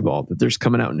basketball, that they're just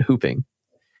coming out and hooping.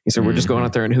 He said, we're just going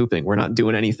out there and hooping. We're not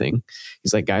doing anything.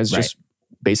 He's like, guys just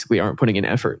basically aren't putting in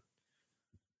effort.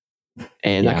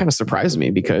 And that kind of surprised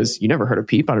me because you never heard a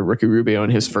peep out of Ricky Rubio in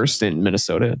his first stint in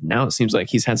Minnesota. Now it seems like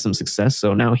he's had some success.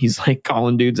 So now he's like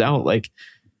calling dudes out like,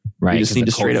 you just need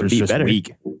to straight up be better.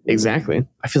 Weak. Exactly.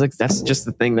 I feel like that's just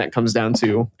the thing that comes down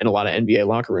to in a lot of NBA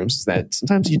locker rooms is that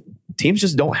sometimes teams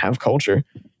just don't have culture.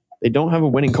 They don't have a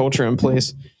winning culture in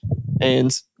place.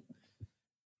 And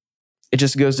it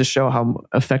just goes to show how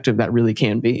effective that really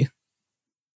can be.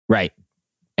 Right.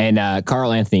 And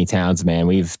Karl Anthony Towns, man,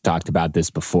 we've talked about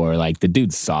this before. Like, the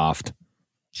dude's soft.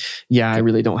 Yeah, I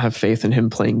really don't have faith in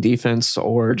him playing defense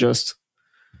or just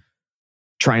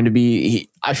trying to be...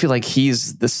 I feel like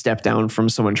he's the step down from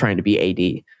someone trying to be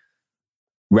AD.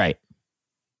 Right.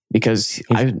 Because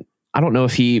I don't know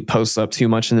if he posts up too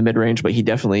much in the mid-range, but he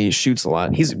definitely shoots a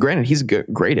lot. He's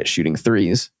great at shooting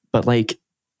threes, but like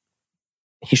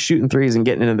he's shooting threes and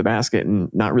getting into the basket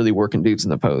and not really working dudes in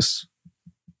the post.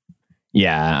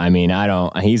 Yeah, I mean,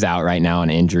 he's out right now on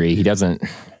injury. He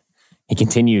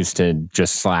continues to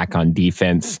just slack on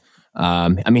defense.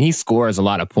 He scores a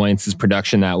lot of points. His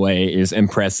production that way is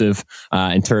impressive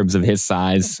in terms of his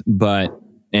size,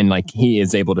 and he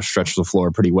is able to stretch the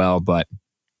floor pretty well, but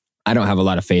I don't have a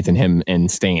lot of faith in him in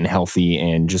staying healthy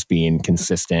and just being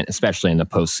consistent, especially in the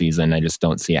postseason. I just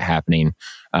don't see it happening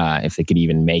if they could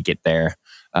even make it there.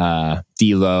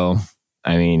 D'Lo,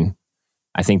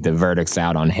 I think the verdict's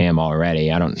out on him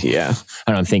already. I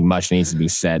don't think much needs to be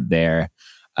said there.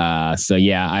 So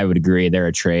yeah, I would agree. They're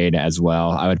a trade as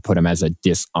well. I would put them as a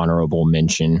dishonorable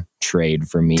mention trade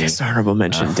for me. Dishonorable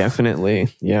mention, definitely.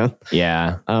 Yeah.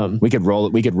 Yeah. We could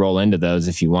roll into those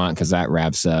if you want, because that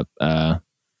wraps up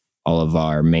all of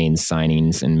our main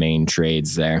signings and main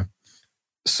trades there.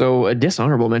 So a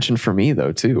dishonorable mention for me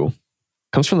though too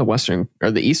comes from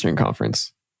the Eastern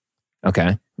Conference.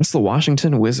 Okay. It's the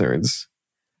Washington Wizards.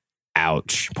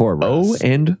 Ouch. Poor Russ.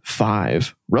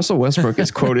 0-5. Russell Westbrook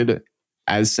is quoted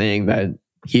as saying that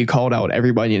he called out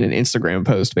everybody in an Instagram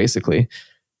post, basically.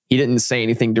 He didn't say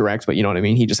anything direct, but you know what I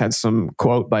mean? He just had some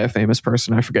quote by a famous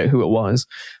person. I forget who it was,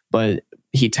 but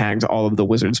he tagged all of the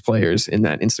Wizards players in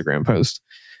that Instagram post.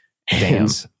 Damn.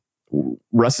 And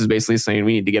Russ is basically saying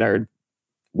we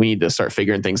need to start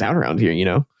figuring things out around here, you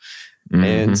know? Mm-hmm.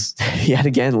 And yet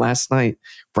again, last night,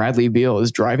 Bradley Beal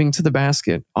is driving to the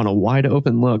basket on a wide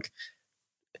open look.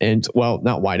 And well,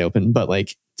 not wide open, but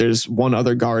there's one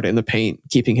other guard in the paint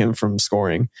keeping him from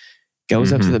scoring.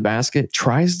 Goes up to the basket,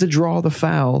 tries to draw the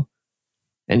foul,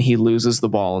 and he loses the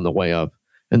ball on the way up.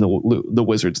 And the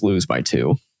Wizards lose by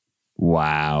 2.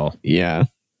 Wow. Yeah.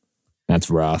 That's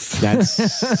rough.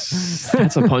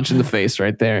 That's a punch in the face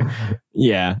right there.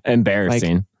 Yeah,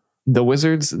 embarrassing. The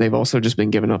Wizards, they've also just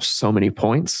been giving up so many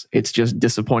points. It's just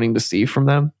disappointing to see from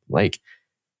them.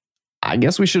 I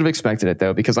guess we should have expected it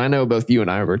though, because I know both you and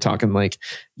I were talking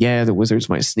the Wizards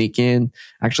might sneak in.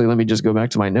 Actually, let me just go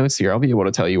back to my notes here. I'll be able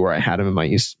to tell you where I had them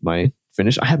in my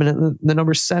finish. I have them at the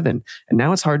number 7, and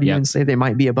now it's hard to even say they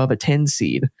might be above a 10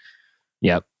 seed.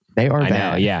 Yep, they are bad.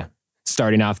 I know, yeah.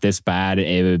 Starting off this bad,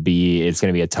 it's going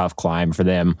to be a tough climb for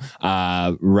them.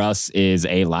 Russ is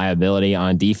a liability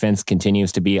on defense,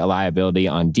 continues to be a liability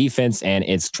on defense, and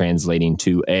it's translating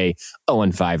to a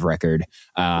 0-5 record.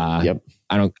 Yep.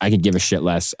 I could give a shit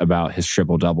less about his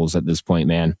triple doubles at this point,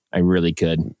 man. I really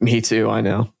could. Me too. I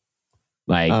know.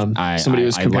 Somebody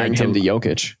was comparing him to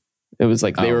Jokic. It was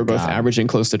they were both averaging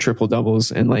close to triple doubles,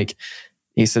 and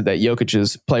he said that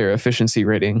Jokic's player efficiency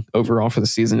rating overall for the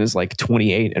season is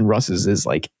 28, and Russ's is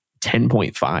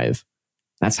 10.5.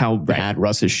 That's how bad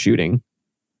Russ is shooting.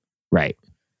 Right.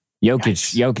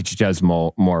 Jokic does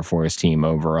more for his team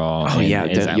overall. Oh yeah,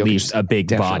 is at least a big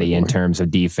body in terms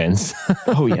of defense.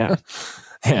 Oh yeah,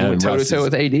 and toe to toe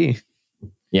with AD.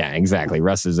 Yeah, exactly.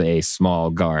 Russ is a small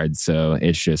guard, so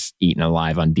it's just eaten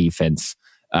alive on defense.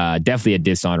 Definitely a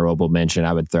dishonorable mention.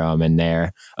 I would throw him in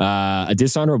there. A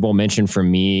dishonorable mention for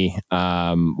me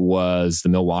was the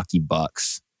Milwaukee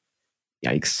Bucks.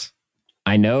 Yikes.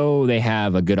 I know they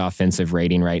have a good offensive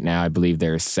rating right now. I believe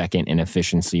they're second in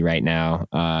efficiency right now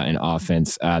in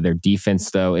offense. Their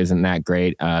defense, though, isn't that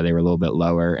great. They were a little bit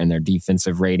lower in their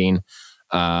defensive rating.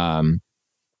 They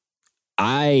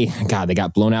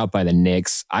got blown out by the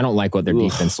Knicks. I don't like what their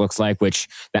defense looks like,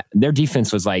 their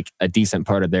defense was a decent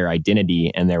part of their identity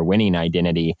and their winning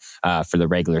identity for the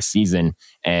regular season.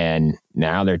 And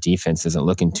now their defense isn't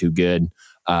looking too good.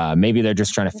 Maybe they're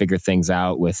just trying to figure things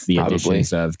out with the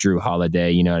additions of Drew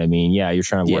Holiday. You know what I mean? Yeah, you're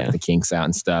trying to work the kinks out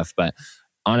and stuff. But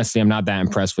honestly, I'm not that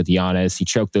impressed with Giannis. He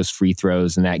choked those free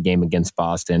throws in that game against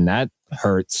Boston. That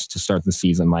hurts to start the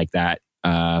season like that,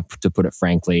 to put it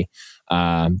frankly.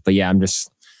 But yeah,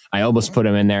 I almost put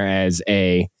him in there as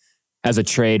a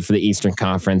trade for the Eastern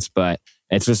Conference, but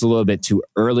it's just a little bit too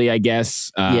early, I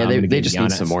guess. They just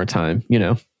need some more time, you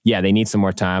know? Yeah, they need some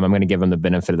more time. I'm going to give them the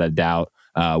benefit of the doubt,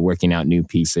 working out new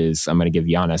pieces. I'm going to give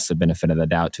Giannis the benefit of the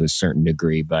doubt to a certain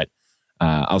degree, but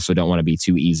also don't want to be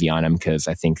too easy on him because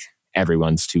I think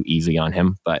everyone's too easy on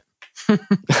him. But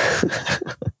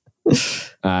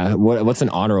what's an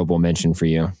honorable mention for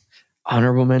you?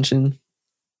 Honorable mention?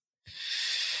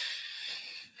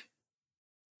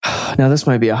 Now, this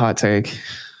might be a hot take,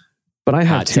 but I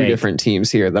have two different teams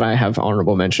here that I have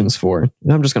honorable mentions for.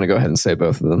 And I'm just going to go ahead and say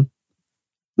both of them.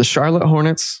 The Charlotte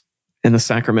Hornets and the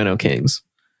Sacramento Kings.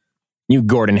 You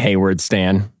Gordon Hayward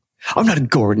stan. I'm not a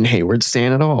Gordon Hayward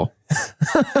stan at all.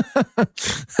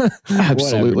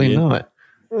 Absolutely not.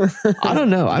 I don't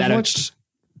know.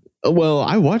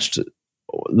 I watched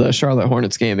the Charlotte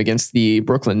Hornets game against the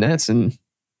Brooklyn Nets, and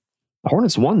the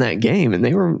Hornets won that game, and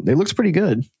they looked pretty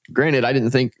good. Granted, I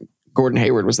didn't think Gordon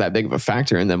Hayward was that big of a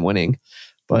factor in them winning,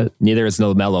 But neither is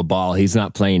LaMelo Ball. He's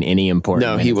not playing any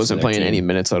important. No, he wasn't playing any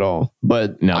minutes at all.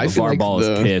 But no, I feel like Ball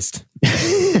is pissed.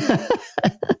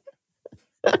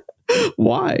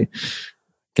 Why?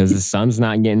 Because the Suns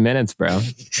not getting minutes, bro.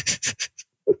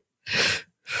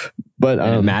 But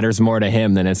it matters more to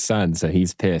him than his son, so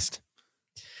he's pissed.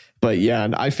 But yeah,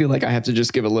 I feel like I have to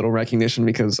just give a little recognition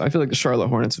because I feel like the Charlotte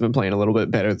Hornets have been playing a little bit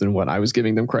better than what I was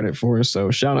giving them credit for. So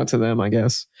shout out to them, I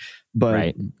guess. But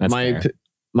right. That's fair.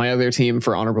 My other team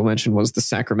for honorable mention was the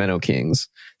Sacramento Kings.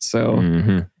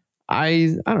 So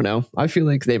I don't know. I feel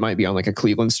like they might be on like a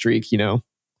Cleveland streak, you know.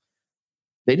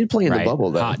 They did play in the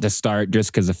bubble though. Hot to start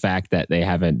just because of the fact that they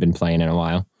haven't been playing in a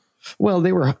while. Well,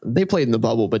 they played in the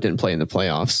bubble but didn't play in the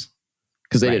playoffs.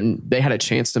 Because they had a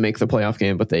chance to make the playoff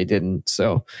game, but they didn't.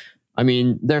 So I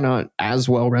mean, they're not as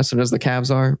well rested as the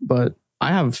Cavs are, but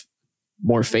I have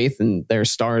more faith in their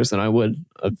stars than I would.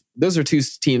 Those are two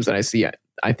teams that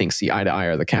I think see eye to eye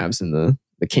are the Cavs and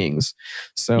the Kings.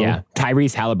 So yeah,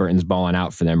 Tyrese Halliburton's balling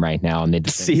out for them right now, and they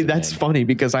see that's funny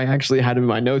because I actually had him in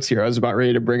my notes here. I was about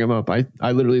ready to bring him up.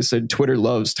 I literally said Twitter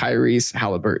loves Tyrese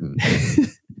Halliburton.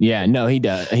 Yeah, no, he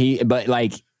does. But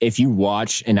like if you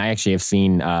watch, and I actually have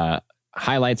seen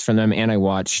highlights from them, and I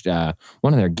watched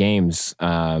one of their games.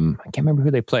 I can't remember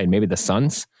who they played. Maybe the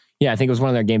Suns. Yeah, I think it was one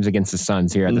of their games against the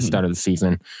Suns here at the start of the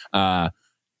season.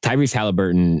 Tyrese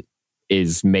Halliburton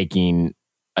is making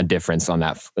a difference on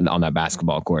that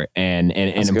basketball court and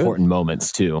in important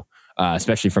moments too,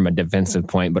 especially from a defensive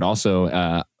point, but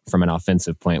also from an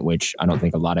offensive point, which I don't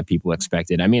think a lot of people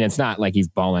expected. I mean, it's not like he's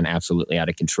balling absolutely out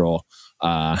of control,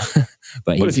 but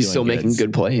if he's still making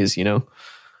good plays, you know?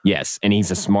 Yes, and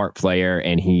he's a smart player,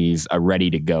 and he's a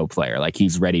ready-to-go player. Like,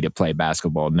 he's ready to play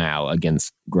basketball now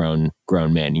against grown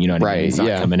men. You know what I mean? He's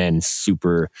not coming in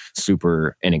super,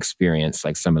 super inexperienced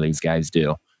like some of these guys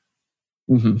do.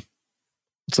 Mm-hmm.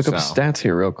 Let's look up stats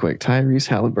here real quick. Tyrese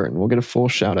Halliburton. We'll get a full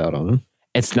shout-out on him.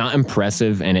 It's not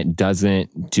impressive, and it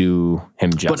doesn't do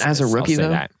him justice. But as a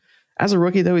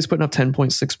rookie, though, he's putting up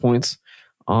 10.6 points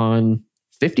on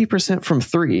 50% from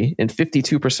three and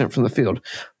 52% from the field.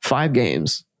 5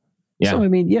 games. Yeah. So, I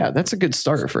mean, yeah, that's a good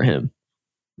start for him.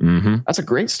 Mm-hmm. That's a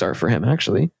great start for him,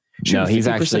 actually. No, he's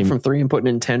actually from 3 and putting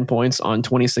in 10 points on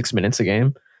 26 minutes a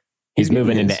game. He's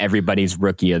moving into everybody's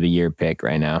rookie of the year pick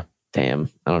right now.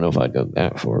 Damn. I don't know if I'd go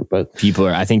that for, but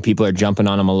I think people are jumping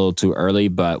on him a little too early,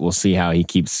 but we'll see how he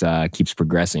keeps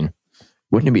progressing.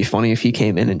 Wouldn't it be funny if he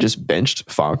came in and just benched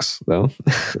Fox, though?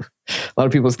 A lot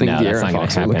of people think that's not going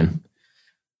to happen.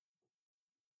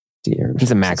 He's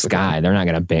a max guy. They're not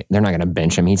gonna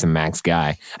bench him. He's a max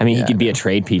guy. I mean, he could be a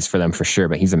trade piece for them for sure,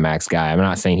 but he's a max guy. I'm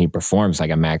not saying he performs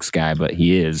like a max guy, but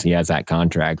he is. He has that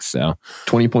contract. So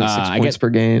 20.6 points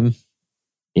per game.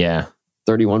 Yeah,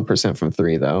 31% from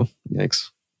 3 though.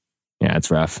 Yikes. Yeah, it's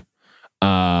rough.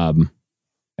 I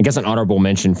guess an honorable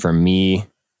mention for me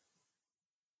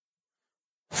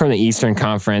from the Eastern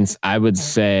Conference, I would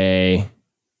say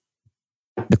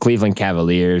the Cleveland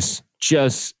Cavaliers.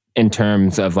 Just in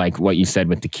terms of like what you said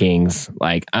with the Kings,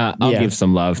 like I'll give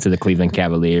some love to the Cleveland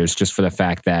Cavaliers just for the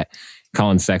fact that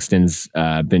Colin Sexton's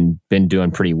been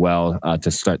doing pretty well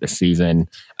to start the season.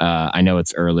 I know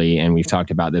it's early, and we've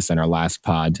talked about this in our last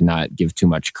pod to not give too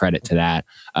much credit to that.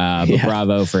 But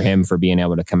bravo for him for being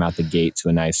able to come out the gate to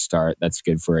a nice start. That's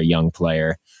good for a young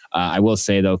player. I will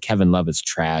say though, Kevin Love is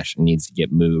trash and needs to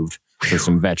get moved for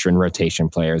some veteran rotation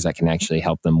players that can actually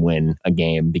help them win a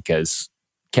game because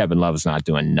Kevin Love's not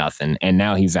doing nothing. And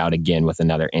now he's out again with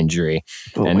another injury.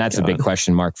 And that's a big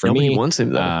question mark for me. Nobody wants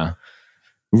him though.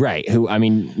 Right.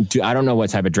 I don't know what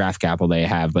type of draft capital they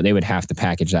have, but they would have to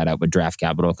package that up with draft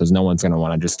capital because no one's going to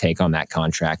want to just take on that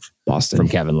contract from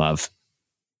Kevin Love.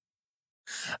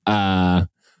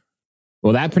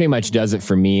 Well, that pretty much does it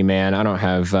for me, man. I don't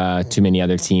have too many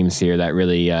other teams here that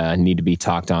really need to be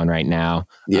talked on right now.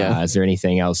 Yeah. Is there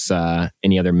anything else,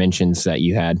 any other mentions that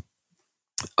you had?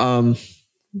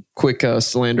 Quick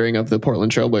slandering of the Portland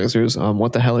Trailblazers.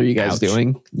 What the hell are you guys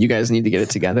doing? You guys need to get it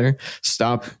together.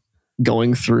 Stop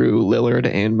going through Lillard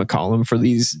and McCollum for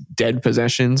these dead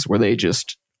possessions where they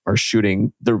just are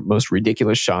shooting the most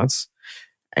ridiculous shots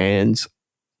and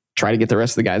try to get the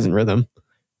rest of the guys in rhythm.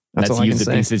 That's all I can say.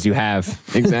 The pieces you have.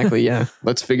 Exactly, yeah.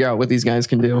 Let's figure out what these guys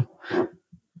can do.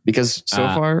 Because so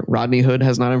far, Rodney Hood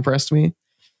has not impressed me.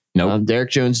 Nope. Derek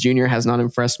Jones Jr. has not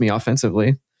impressed me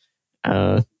offensively.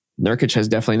 Nurkic has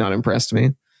definitely not impressed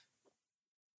me.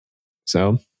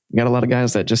 So we got a lot of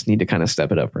guys that just need to kind of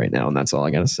step it up right now, and that's all I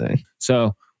got to say.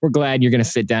 So we're glad you're going to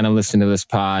sit down and listen to this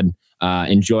pod.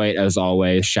 Enjoy it as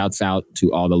always. Shouts out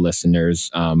to all the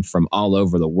listeners from all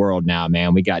over the world now,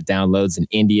 man. We got downloads in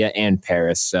India and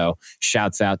Paris. So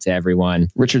shouts out to everyone.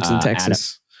 Richardson,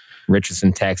 Texas.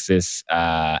 Richardson, Texas,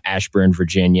 Ashburn,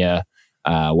 Virginia,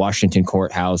 Washington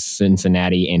Courthouse,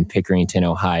 Cincinnati, and Pickerington,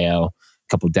 Ohio. A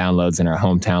couple downloads in our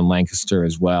hometown, Lancaster,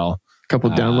 as well. A couple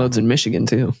downloads in Michigan,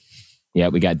 too. Yeah,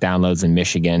 we got downloads in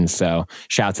Michigan. So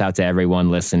shouts out to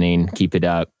everyone listening. Keep it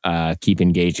up. Keep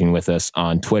engaging with us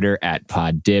on Twitter at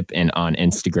PodDip and on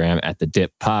Instagram at the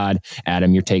Dip Pod.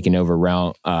 Adam, you're taking over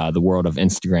the world of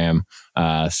Instagram.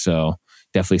 So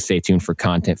definitely stay tuned for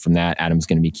content from that. Adam's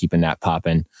going to be keeping that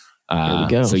popping. There we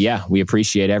go. So yeah, we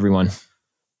appreciate everyone.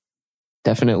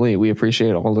 Definitely. We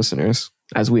appreciate all listeners.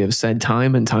 As we have said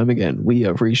time and time again, we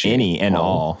appreciate any and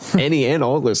all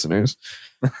listeners.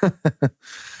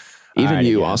 Even Alrighty,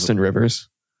 you, guys. Austin Rivers.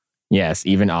 Yes,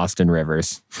 even Austin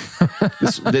Rivers.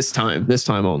 This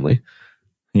time only.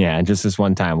 Yeah, just this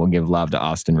one time we'll give love to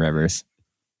Austin Rivers.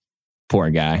 Poor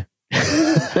guy.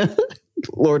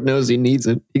 Lord knows he needs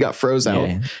it. He got froze out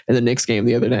in the Knicks game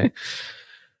the other day.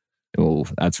 Oh,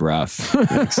 that's rough.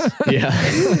 Yeah.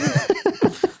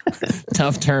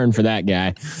 Tough turn for that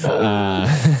guy.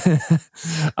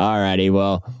 Alrighty.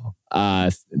 Well,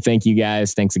 thank you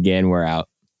guys. Thanks again. We're out.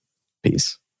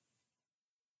 Peace.